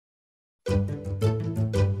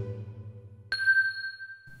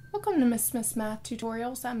Welcome to Miss Smith's Math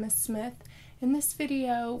Tutorials. I'm Miss Smith. In this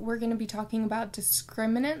video, we're going to be talking about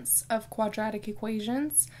discriminants of quadratic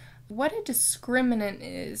equations. What a discriminant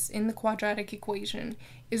is in the quadratic equation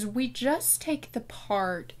is we just take the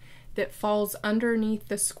part that falls underneath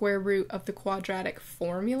the square root of the quadratic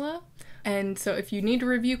formula. And so if you need to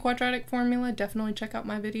review quadratic formula, definitely check out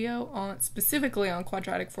my video specifically on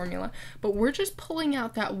quadratic formula. But we're just pulling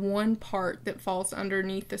out that one part that falls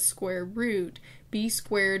underneath the square root, b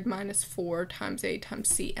squared minus 4 times a times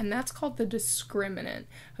c, and that's called the discriminant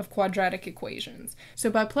of quadratic equations.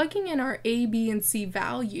 So by plugging in our a, b, and c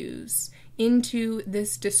values into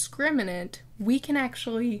this discriminant, we can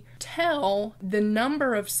actually tell the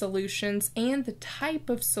number of solutions and the type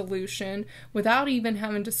of solution without even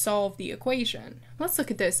having to solve the equation. Let's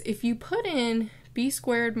look at this. If you put in b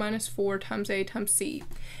squared minus 4 times a times c,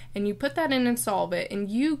 and you put that in and solve it, and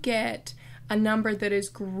you get a number that is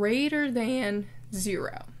greater than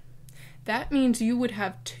 0. That means you would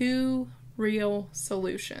have two real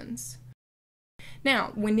solutions.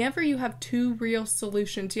 Now, whenever you have two real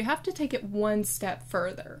solutions, you have to take it one step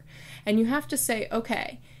further. And you have to say,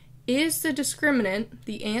 okay, is the discriminant,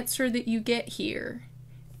 the answer that you get here,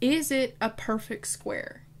 is it a perfect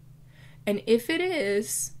square? And if it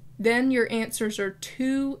is, then your answers are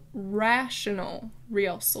two rational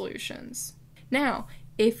real solutions. Now,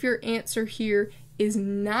 if your answer here is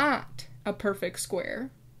not a perfect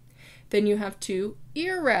square, then you have two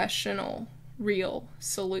irrational real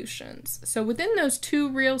solutions. So within those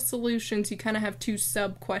two real solutions, you kind of have two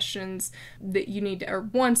sub-questions that you need to, or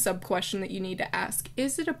one sub-question that you need to ask.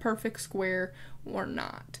 Is it a perfect square or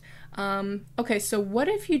not? Okay, so what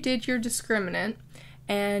if you did your discriminant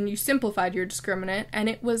and you simplified your discriminant and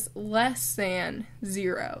it was less than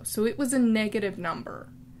 0, so it was a negative number?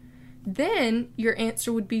 Then your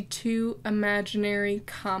answer would be two imaginary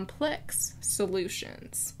complex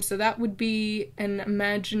solutions. So that would be an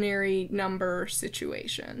imaginary number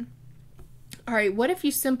situation. All right, what if you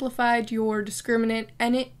simplified your discriminant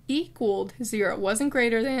and it equaled 0? It wasn't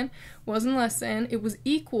greater than, wasn't less than, it was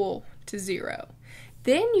equal to 0.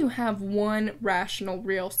 Then you have one rational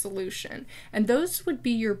real solution, and those would be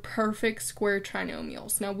your perfect square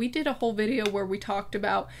trinomials. Now, we did a whole video where we talked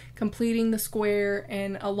about completing the square,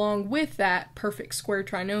 and along with that, perfect square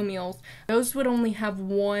trinomials, those would only have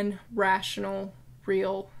one rational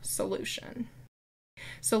real solution.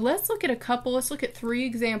 So let's look at 3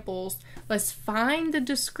 examples. Let's find the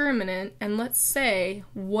discriminant, and let's say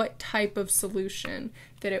what type of solution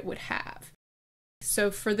that it would have.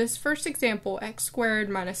 So for this first example, x squared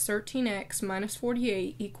minus 13x minus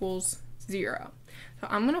 48 equals 0. So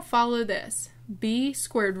I'm going to follow this. B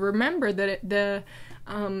squared, remember that the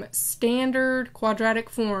standard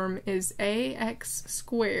quadratic form is ax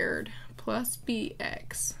squared plus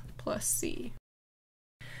bx plus c.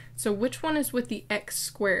 So which one is with the x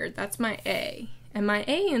squared? That's my a. And my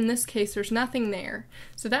a in this case, there's nothing there.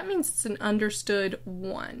 So that means it's an understood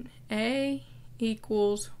 1. A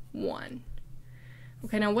equals 1.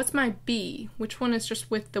 Okay, now what's my b? Which one is just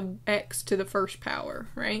with the x to the first power,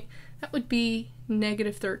 right? That would be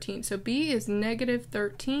negative 13. So b is negative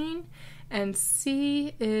 13 and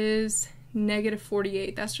c is negative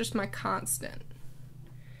 48. That's just my constant.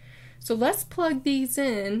 So let's plug these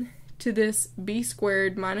in to this b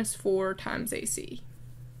squared minus 4 times ac.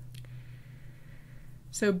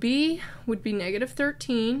 So b would be negative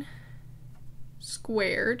 13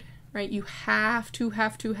 squared. Right, you have to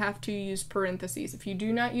use parentheses. If you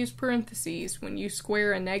do not use parentheses, when you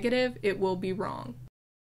square a negative, it will be wrong.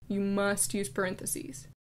 You must use parentheses.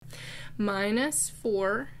 Minus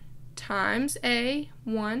 4 times a,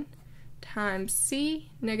 1, times c,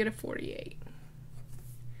 negative 48.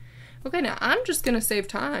 Okay, now I'm just going to save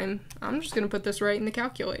time. I'm just going to put this right in the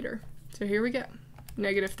calculator. So here we go.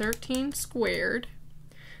 Negative 13 squared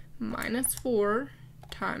minus 4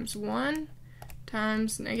 times 1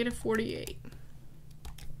 times negative 48.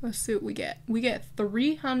 Let's see what we get. We get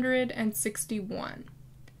 361.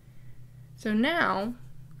 So now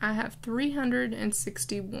I have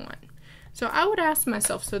 361. So I would ask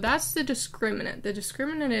myself, so that's the discriminant. The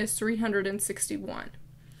discriminant is 361.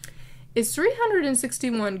 Is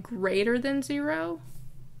 361 greater than 0,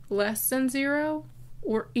 less than 0,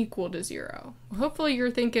 or equal to 0? Well, hopefully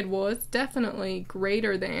you're thinking, well, it's definitely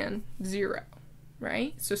greater than 0.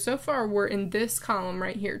 Right? So far we're in this column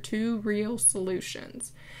right here, two real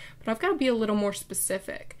solutions. But I've got to be a little more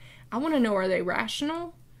specific. I want to know, are they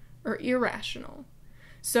rational or irrational?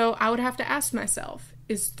 So I would have to ask myself,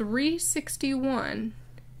 is 361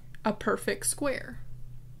 a perfect square?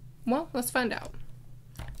 Well, let's find out.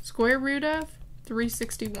 Square root of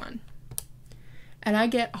 361. and I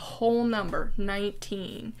get a whole number,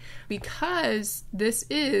 19. Because this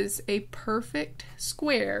is a perfect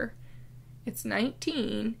square, it's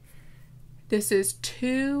 19, this is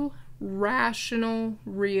 2 rational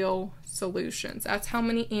real solutions. That's how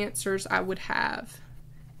many answers I would have.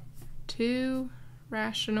 2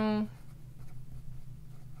 rational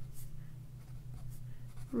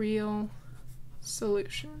real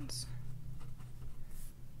solutions.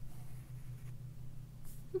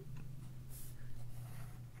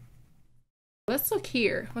 Let's look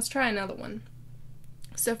here. Let's try another one.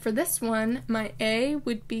 So for this one, my A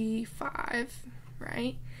would be 5,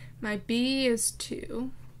 right? My B is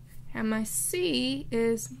 2, and my C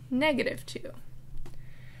is -2.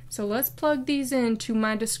 So let's plug these into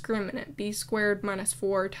my discriminant, b squared minus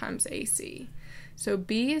 4 times AC. So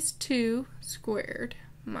B is 2 squared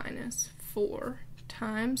minus 4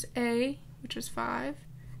 times A, which is 5,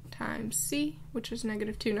 times C, which is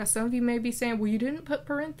 -2. Now some of you may be saying, well, you didn't put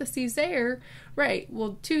parentheses there. Right,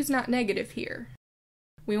 well, 2's not negative here.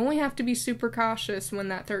 We only have to be super cautious when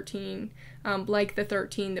that 13, like the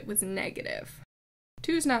 13 that was negative.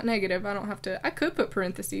 2's not negative, I don't have to, I could put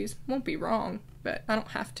parentheses, won't be wrong, but I don't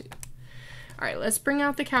have to. Alright, let's bring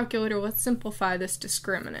out the calculator, let's simplify this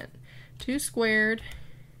discriminant. 2 squared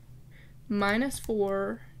minus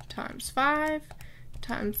 4 times 5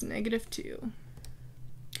 times -2.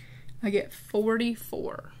 I get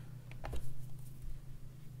 44.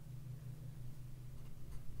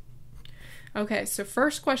 Okay, so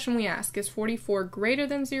first question we ask, is 44 greater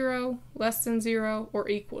than 0, less than 0, or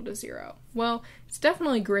equal to 0? Well, it's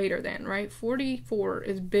definitely greater than, right? 44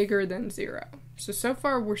 is bigger than 0. So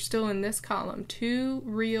far we're still in this column, 2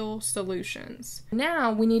 real solutions.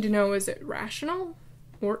 Now we need to know, is it rational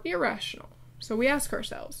or irrational? So we ask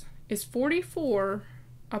ourselves, is 44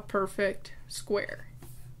 a perfect square?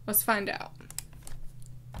 Let's find out.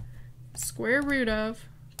 Square root of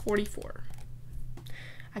 44.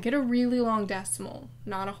 I get a really long decimal,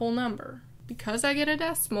 not a whole number. Because I get a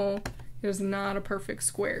decimal, it is not a perfect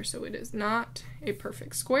square. So it is not a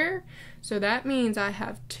perfect square. So that means I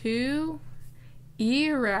have 2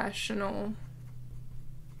 irrational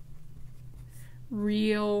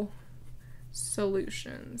real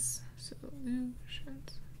solutions.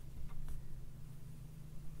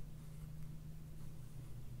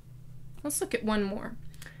 Let's look at one more.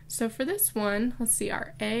 So for this one, let's see,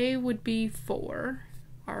 our A would be 4,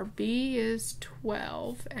 our B is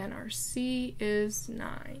 12, and our C is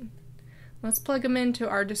 9. Let's plug them into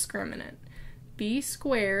our discriminant. B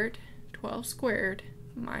squared, 12 squared,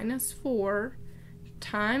 minus 4,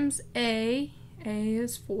 times A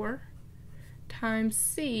is 4, times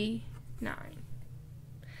C, 9.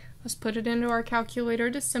 Let's put it into our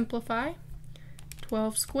calculator to simplify.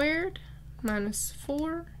 12 squared minus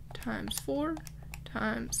 4 times 4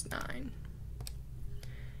 times 9.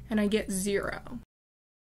 And I get 0.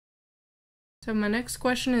 So my next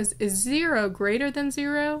question is 0 greater than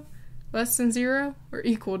 0, less than 0, or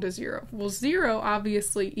equal to 0? Well, 0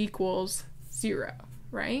 obviously equals 0,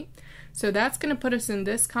 right? So that's going to put us in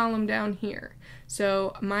this column down here.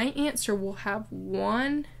 So my answer will have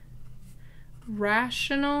 1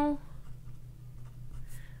 rational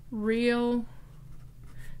real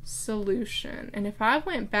solution. And if I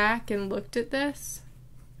went back and looked at this,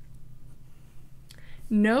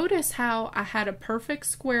 notice how I had a perfect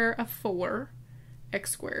square of 4,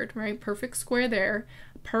 x squared, right? Perfect square there,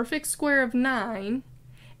 perfect square of 9,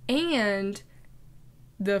 and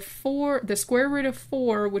the square root of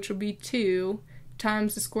 4, which will be 2,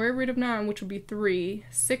 times the square root of 9, which will be 3.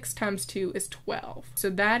 6 times 2 is 12.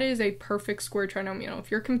 So that is a perfect square trinomial.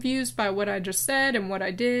 If you're confused by what I just said and what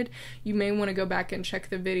I did, you may want to go back and check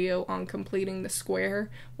the video on completing the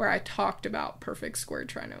square where I talked about perfect square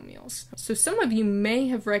trinomials. So some of you may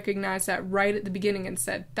have recognized that right at the beginning and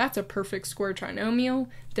said, that's a perfect square trinomial,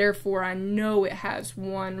 therefore I know it has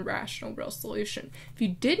 1 rational real solution. If you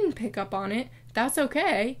didn't pick up on it, that's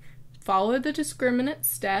okay. Follow the discriminant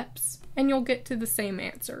steps and you'll get to the same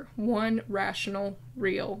answer, 1 rational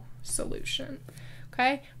real solution.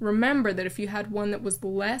 Okay, remember that if you had one that was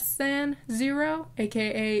less than 0,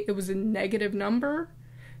 aka it was a negative number,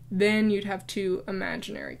 then you'd have 2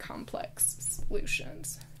 imaginary complex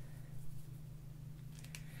solutions.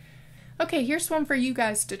 Okay, here's one for you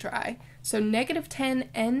guys to try. So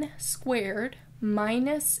 -10n squared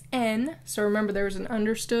minus n, so remember there's an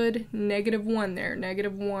understood -1 there,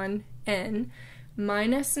 -1n,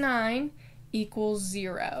 minus 9 equals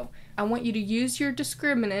 0. I want you to use your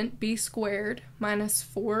discriminant, b squared minus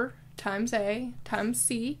 4 times a times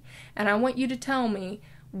c, and I want you to tell me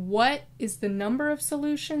what is the number of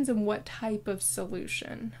solutions and what type of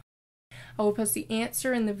solution. I will post the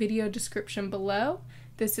answer in the video description below.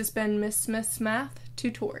 This has been Miss Smith's Math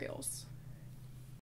Tutorials.